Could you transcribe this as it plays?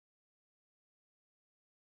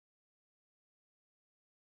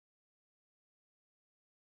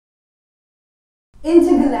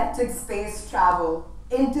intergalactic space travel,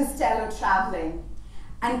 interstellar traveling,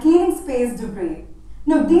 and cleaning space debris.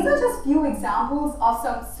 Now, these are just few examples of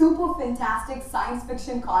some super fantastic science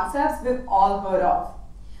fiction concepts we've all heard of.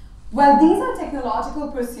 While these are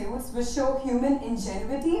technological pursuits which show human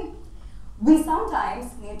ingenuity, we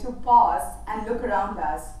sometimes need to pause and look around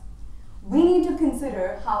us. We need to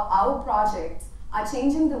consider how our projects are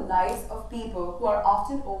changing the lives of people who are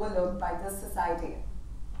often overlooked by this society.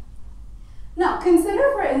 Now,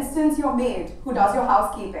 consider for instance your maid who does your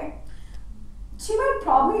housekeeping. She might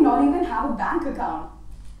probably not even have a bank account.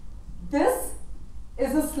 This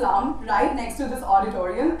is a slum right next to this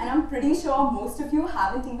auditorium, and I'm pretty sure most of you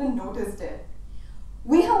haven't even noticed it.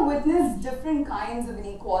 We have witnessed different kinds of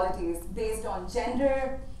inequalities based on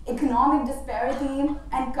gender, economic disparity,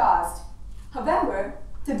 and caste. However,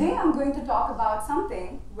 today I'm going to talk about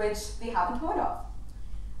something which we haven't heard of,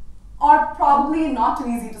 or probably not too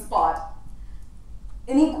easy to spot.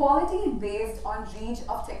 Inequality based on reach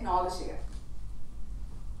of technology.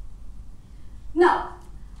 Now,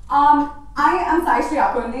 I am Saisri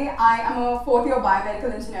Akondi. I am a fourth-year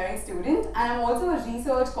biomedical engineering student, and I'm also a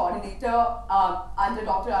research coordinator under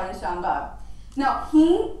Dr. Aaron Shankar. Now,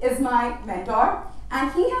 he is my mentor,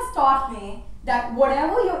 and he has taught me that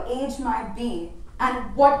whatever your age might be,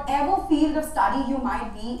 and whatever field of study you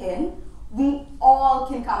might be in, we all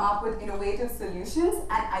can come up with innovative solutions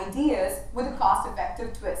and ideas with a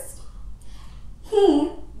cost-effective twist.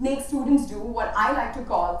 He makes students do what I like to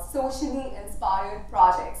call socially inspired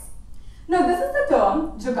projects. Now, this is the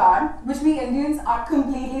term Jugaad, which we Indians are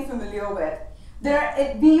completely familiar with.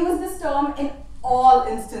 We use this term in all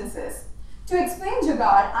instances. To explain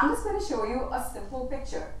Jugaad, I'm just going to show you a simple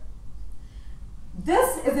picture.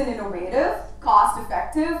 This is an innovative,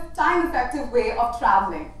 cost-effective, time-effective way of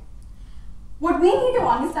traveling. What we need to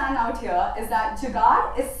understand out here is that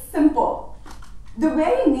Jugaad is simple. The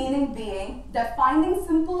very meaning being that finding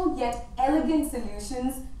simple yet elegant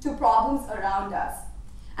solutions to problems around us.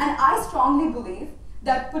 And I strongly believe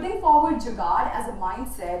that putting forward Jugaad as a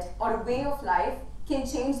mindset or a way of life can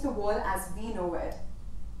change the world as we know it.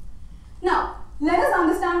 Now, let us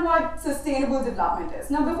understand what sustainable development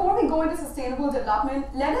is. Now, before we go into sustainable development,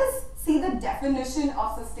 let us see the definition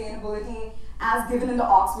of sustainability as given in the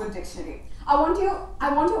Oxford Dictionary. I want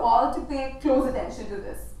you all to pay close attention to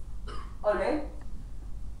this. All right?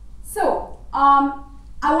 So, I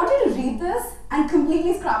want you to read this and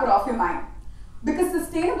completely scrap it off your mind. Because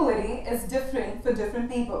sustainability is different for different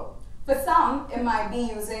people. For some, it might be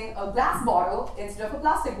using a glass bottle instead of a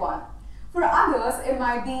plastic one. For others, it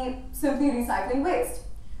might be simply recycling waste.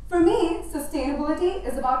 For me, sustainability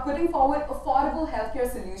is about putting forward affordable healthcare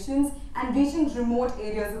solutions and reaching remote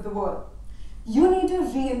areas of the world. You need to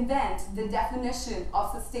reinvent the definition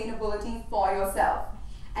of sustainability for yourself.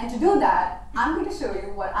 And to do that, I'm going to show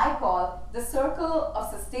you what I call the circle of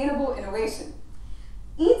sustainable innovation.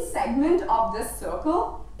 Each segment of this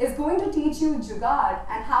circle is going to teach you Jugaad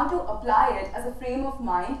and how to apply it as a frame of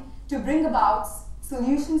mind to bring about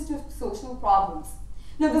solutions to social problems.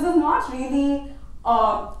 Now, this is not really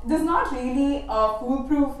a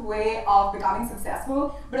foolproof way of becoming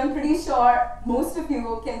successful, but I'm pretty sure most of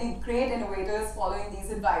you can be great innovators following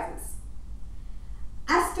these advices.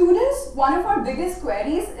 As students, one of our biggest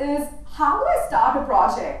queries is, how do I start a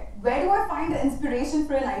project? Where do I find the inspiration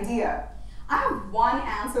for an idea? I have one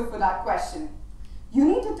answer for that question. You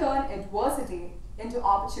need to turn adversity into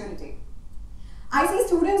opportunity. I see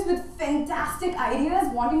students with fantastic ideas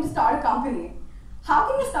wanting to start a company. How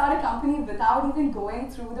can you start a company without even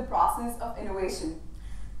going through the process of innovation?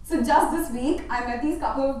 So just this week, I met these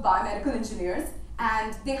couple of biomedical engineers,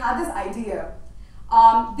 and they had this idea.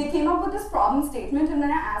 They came up with this problem statement, and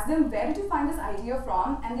then I asked them, where did you find this idea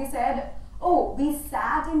from? And they said, oh, we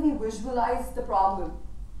sat and we visualized the problem.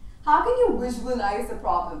 How can you visualize the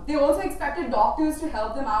problem? They also expected doctors to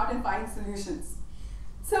help them out in finding solutions.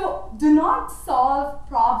 So do not solve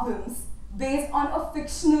problems based on a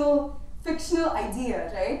fictional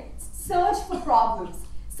idea, right? Search for problems.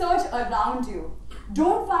 Search around you.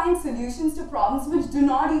 Don't find solutions to problems which do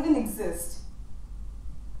not even exist.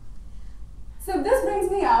 So this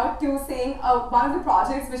brings me out to saying one of the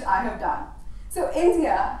projects which I have done. So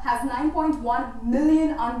India has 9.1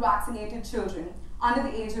 million unvaccinated children under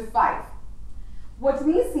the age of 5. What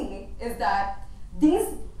we see is that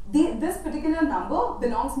this particular number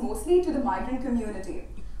belongs mostly to the migrant community.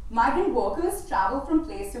 Migrant workers travel from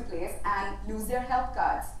place to place and lose their health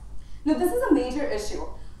cards. Now, this is a major issue.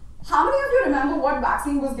 How many of you remember what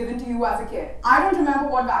vaccine was given to you as a kid? I don't remember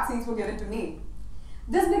what vaccines were given to me.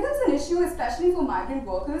 This becomes an issue, especially for migrant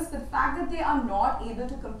workers, for the fact that they are not able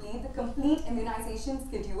to complete the complete immunization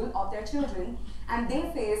schedule of their children, and they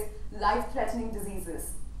face life-threatening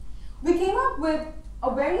diseases. We came up with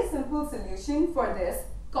a very simple solution for this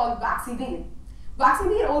called Vaccibid.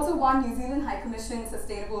 Vaccibid also won New Zealand High Commission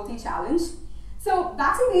Sustainability Challenge. So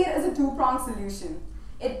Vaccibid is a two-pronged solution.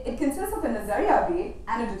 It consists of a Nazaria bead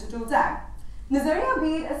and a digital tag. Nazaria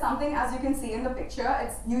bead is something, as you can see in the picture,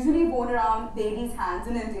 it's usually worn around babies' hands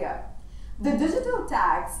in India. The digital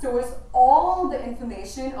tag stores all the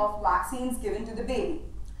information of vaccines given to the baby.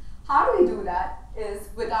 How do we do that is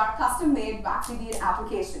with our custom-made Vaccibid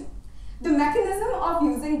application. The mechanism of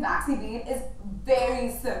using Vaccibid is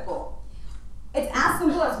very simple. It's as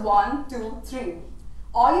simple as 1, 2, 3.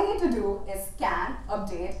 All you need to do is scan,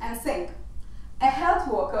 update, and sync. A health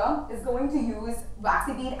worker is going to use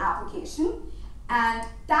Vaccibid application and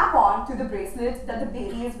tap on to the bracelet that the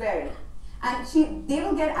baby is wearing. And they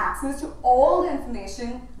will get access to all the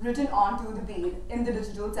information written onto the bead in the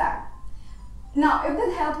digital tag. Now, if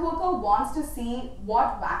the health worker wants to see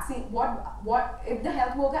if the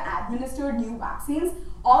health worker administered new vaccines,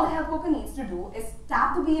 all the health worker needs to do is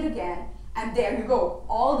tap the bead again, and there you go.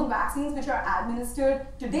 All the vaccines which are administered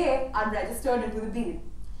today are registered into the bead.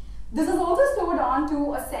 This is also stored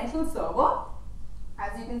onto a central server,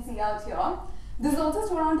 as you can see out here. This is also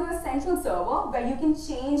stored onto a central server where you can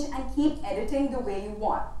change and keep editing the way you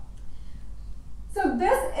want. So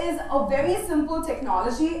this is a very simple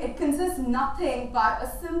technology. It consists of nothing but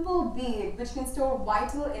a simple bead which can store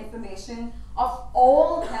vital information of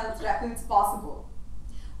all health records possible.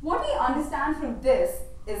 What we understand from this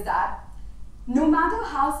is that no matter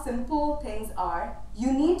how simple things are,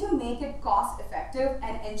 you need to make it cost effective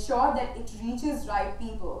and ensure that it reaches right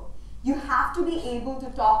people. You have to be able to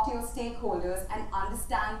talk to your stakeholders and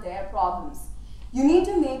understand their problems. You need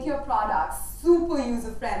to make your products super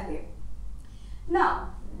user-friendly.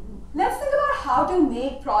 Now, let's think about how to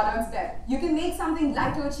make products better. You can make something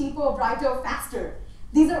lighter, cheaper, brighter, faster.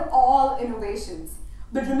 These are all innovations.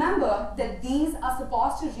 But remember that these are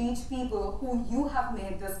supposed to reach people who you have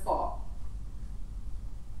made this for.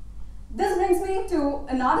 This brings me to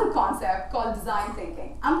another concept called design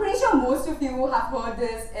thinking. I'm pretty sure most of you have heard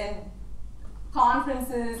this in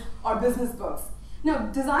conferences or business books. Now,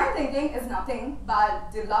 design thinking is nothing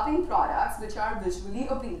but developing products which are visually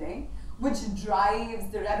appealing, which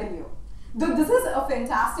drives the revenue. Though this is a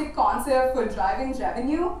fantastic concept for driving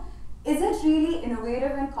revenue, is it really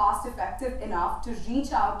innovative and cost-effective enough to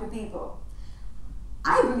reach out to people?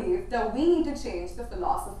 I believe that we need to change the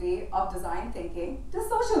philosophy of design thinking to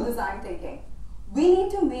social design thinking. We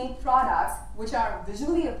need to make products which are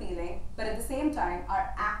visually appealing, but at the same time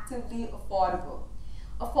are actively affordable.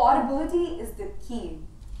 Affordability is the key.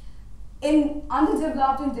 In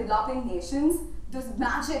underdeveloped and developing nations, this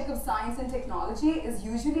magic of science and technology is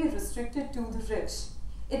usually restricted to the rich.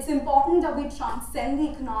 It's important that we transcend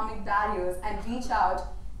the economic barriers and reach out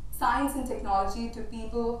science and technology to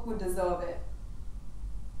people who deserve it.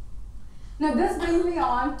 Now, this brings me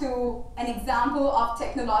on to an example of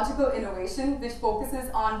technological innovation which focuses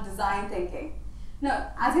on design thinking.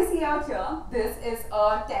 Now, as you see out here, this is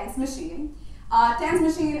a TENS machine. TENS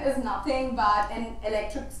machine is nothing but an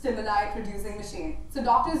electric stimuli producing machine. So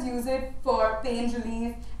doctors use it for pain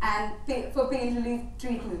relief and for pain relief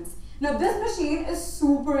treatments. Now, this machine is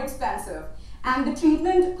super expensive, and the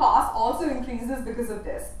treatment cost also increases because of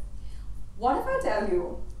this. What if I tell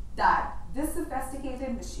you that this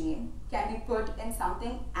sophisticated machine can be put in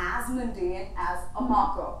something as mundane as a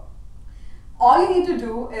marker? All you need to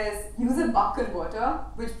do is use a buck converter,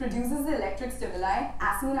 which produces the electric stimuli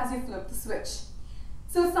as soon as you flip the switch.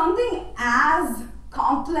 So something as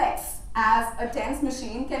complex as a TENS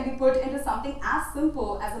machine can be put into something as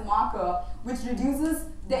simple as a marker, which reduces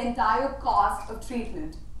the entire cost of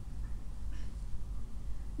treatment.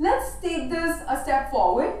 Let's take this a step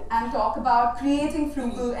forward and talk about creating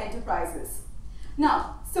frugal enterprises.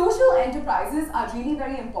 Now, social enterprises are really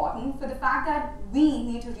very important for the fact that we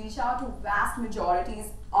need to reach out to vast majorities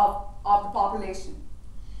of the population.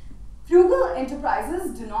 Frugal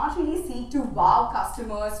enterprises do not really seek to wow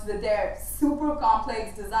customers with their super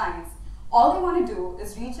complex designs. All they want to do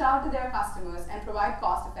is reach out to their customers and provide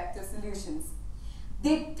cost-effective solutions.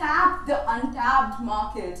 They tap the untapped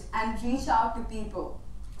market and reach out to people.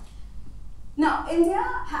 Now, India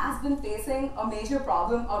has been facing a major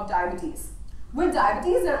problem of diabetes. With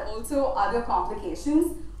diabetes, there are also other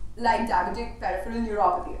complications like diabetic peripheral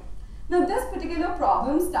neuropathy. Now, this particular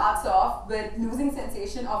problem starts off with losing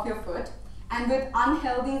sensation of your foot, and with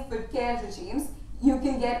unhealthy foot care regimes, you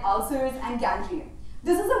can get ulcers and gangrene.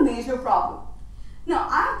 This is a major problem. Now,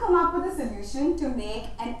 I have come up with a solution to make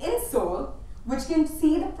an insole which can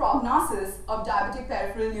see the prognosis of diabetic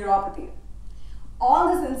peripheral neuropathy. All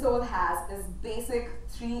this insole has is basic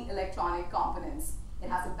 3 electronic components. It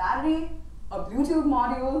has a battery, a Bluetooth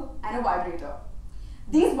module, and a vibrator.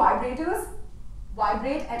 These vibrators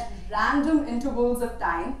vibrate at random intervals of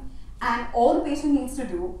time, and all the patient needs to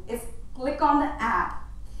do is click on the app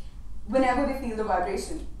whenever they feel the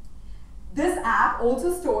vibration. This app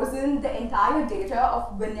also stores in the entire data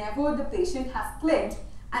of whenever the patient has clicked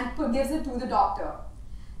and gives it to the doctor.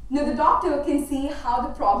 Now the doctor can see how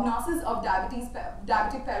the prognosis of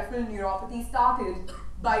diabetic peripheral neuropathy started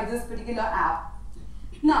by this particular app.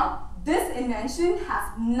 Now, this invention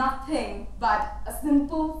has nothing but a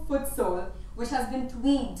simple foot sole which has been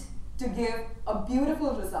tweaked to give a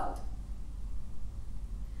beautiful result.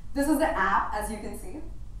 This is the app, as you can see.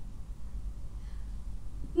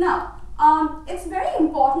 Now, it's very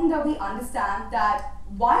important that we understand that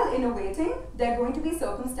while innovating, there are going to be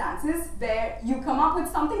circumstances where you come up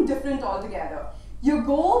with something different altogether. Your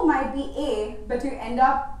goal might be A, but you end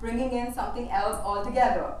up bringing in something else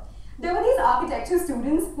altogether. There were these architecture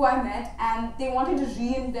students who I met, and they wanted to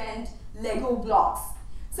reinvent Lego blocks.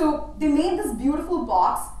 So they made this beautiful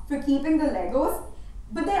box for keeping the Legos,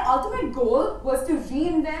 but their ultimate goal was to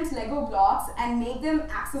reinvent Lego blocks and make them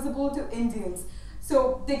accessible to Indians.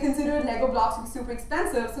 So they considered Lego blocks to be super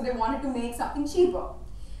expensive, so they wanted to make something cheaper.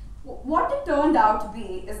 What it turned out to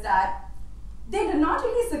be is that they did not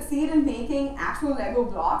really succeed in making actual Lego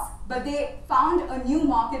blocks, but they found a new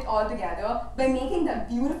market altogether by making that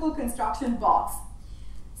beautiful construction box.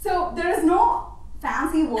 So there is no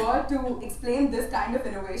fancy word to explain this kind of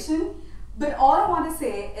innovation, but all I want to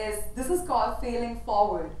say is this is called failing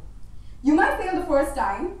forward. You might fail the first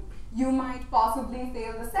time, you might possibly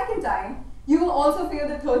fail the second time, you will also fail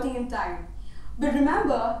the 13th time. But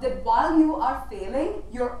remember that while you are failing,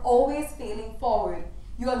 you're always failing forward.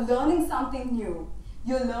 You are learning something new.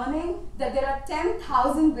 You're learning that there are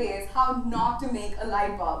 10,000 ways how not to make a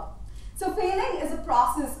light bulb. So failing is a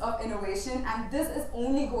process of innovation, and this is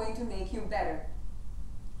only going to make you better.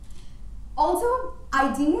 Also,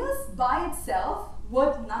 ideas by itself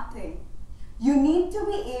worth nothing. You need to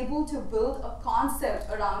be able to build a concept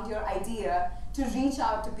around your idea to reach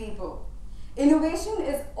out to people. Innovation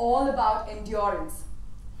is all about endurance.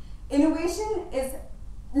 Innovation is,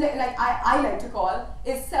 like I like to call,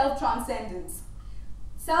 is self-transcendence.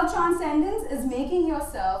 Self-transcendence is making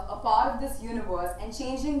yourself a part of this universe and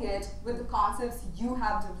changing it with the concepts you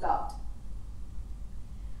have developed.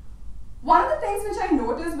 One of the things which I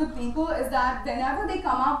notice with people is that whenever they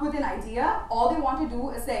come up with an idea, all they want to do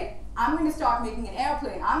is say, I'm going to start making an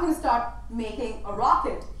airplane, I'm going to start making a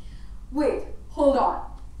rocket. Wait, hold on.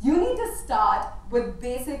 You need to start with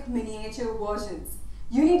basic miniature versions.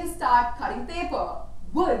 You need to start cutting paper,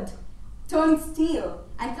 wood, turning steel,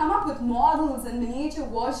 and come up with models and miniature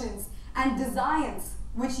versions and designs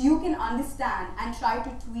which you can understand and try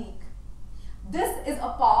to tweak. This is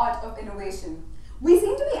a part of innovation. We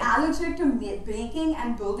seem to be allergic to making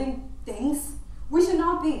and building things. We should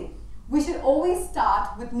not be. We should always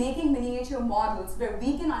start with making miniature models where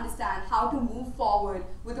we can understand how to move forward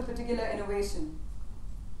with a particular innovation.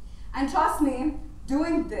 And trust me,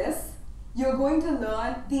 doing this, you're going to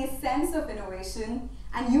learn the essence of innovation,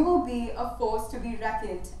 and you will be a force to be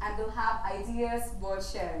reckoned and will have ideas worth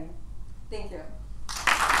sharing. Thank you.